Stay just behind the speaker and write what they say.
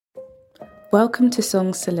Welcome to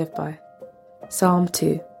Songs to Live By. Psalm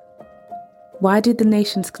 2. Why do the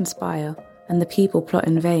nations conspire and the people plot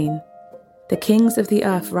in vain? The kings of the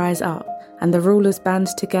earth rise up, and the rulers band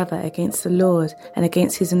together against the Lord and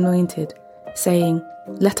against his anointed, saying,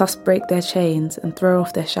 "Let us break their chains and throw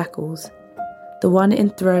off their shackles." The one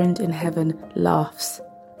enthroned in heaven laughs.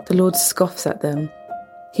 The Lord scoffs at them.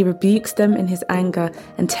 He rebukes them in his anger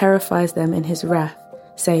and terrifies them in his wrath,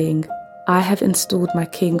 saying, "I have installed my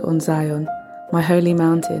king on Zion, my holy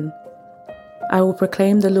mountain. I will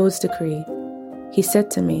proclaim the Lord's decree. He said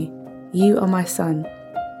to me, 'You are my son.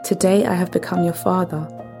 Today I have become your father.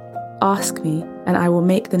 Ask me, and I will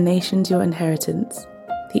make the nations your inheritance,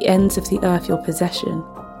 the ends of the earth your possession.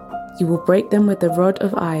 You will break them with the rod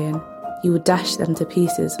of iron. You will dash them to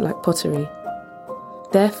pieces like pottery.'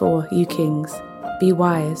 Therefore, you kings, be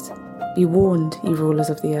wise. Be warned, you rulers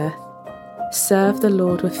of the earth. Serve the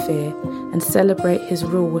Lord with fear and celebrate his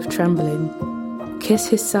rule with trembling. Kiss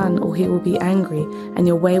his son, or he will be angry, and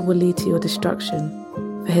your way will lead to your destruction,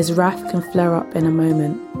 for his wrath can flare up in a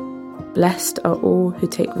moment. Blessed are all who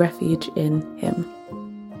take refuge in him."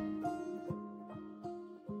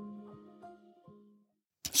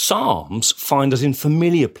 Psalms find us in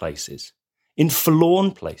familiar places, in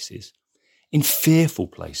forlorn places, in fearful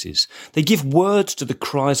places. They give words to the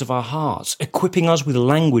cries of our hearts, equipping us with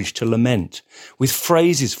language to lament, with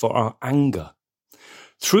phrases for our anger.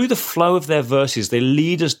 Through the flow of their verses, they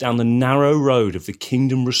lead us down the narrow road of the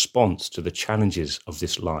kingdom response to the challenges of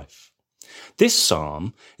this life. This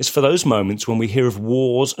psalm is for those moments when we hear of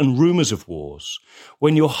wars and rumours of wars,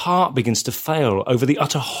 when your heart begins to fail over the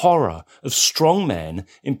utter horror of strong men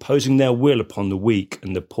imposing their will upon the weak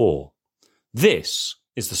and the poor. This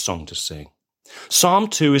is the song to sing. Psalm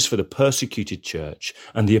 2 is for the persecuted church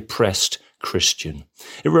and the oppressed Christian.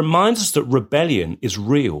 It reminds us that rebellion is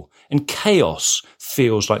real and chaos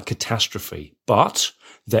feels like catastrophe. But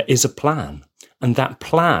there is a plan, and that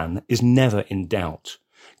plan is never in doubt.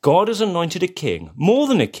 God has anointed a king, more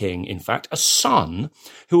than a king, in fact, a son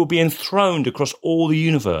who will be enthroned across all the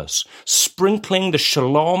universe, sprinkling the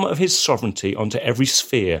shalom of his sovereignty onto every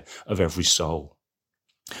sphere of every soul.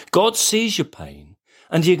 God sees your pain,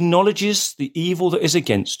 and he acknowledges the evil that is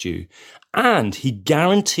against you, and he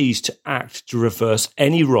guarantees to act to reverse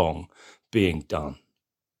any wrong being done.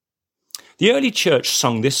 The early church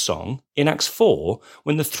sung this song in Acts 4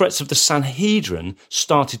 when the threats of the Sanhedrin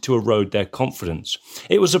started to erode their confidence.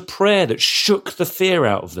 It was a prayer that shook the fear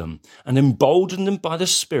out of them and emboldened them by the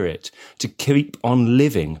Spirit to keep on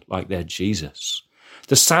living like their Jesus.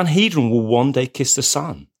 The Sanhedrin will one day kiss the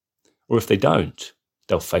Son, or if they don't,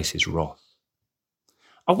 they'll face his wrath.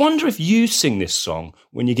 I wonder if you sing this song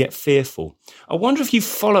when you get fearful. I wonder if you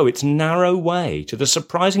follow its narrow way to the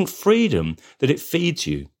surprising freedom that it feeds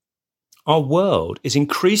you. Our world is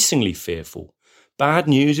increasingly fearful. Bad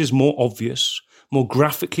news is more obvious, more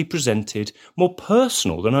graphically presented, more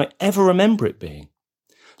personal than I ever remember it being.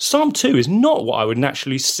 Psalm 2 is not what I would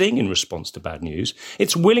naturally sing in response to bad news.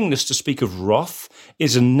 Its willingness to speak of wrath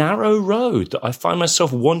is a narrow road that I find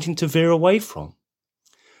myself wanting to veer away from.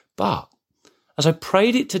 But as I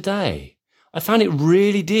prayed it today, I found it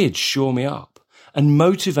really did shore me up and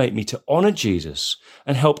motivate me to honour Jesus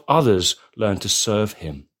and help others learn to serve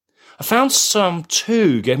him. I found Psalm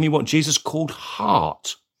 2 gave me what Jesus called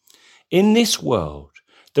heart. In this world,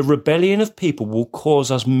 the rebellion of people will cause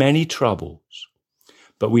us many troubles,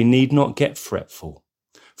 but we need not get fretful,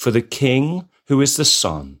 for the King, who is the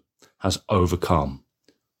Son, has overcome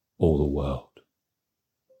all the world.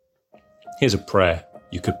 Here's a prayer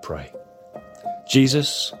you could pray.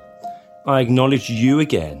 Jesus, I acknowledge you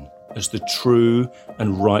again as the true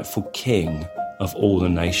and rightful King of all the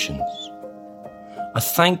nations. I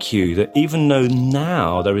thank you that even though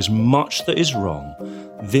now there is much that is wrong,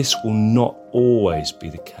 this will not always be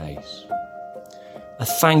the case. I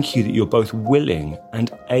thank you that you're both willing and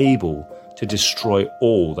able to destroy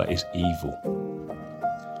all that is evil.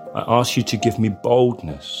 I ask you to give me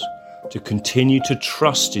boldness to continue to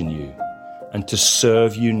trust in you and to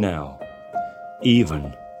serve you now,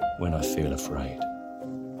 even when I feel afraid.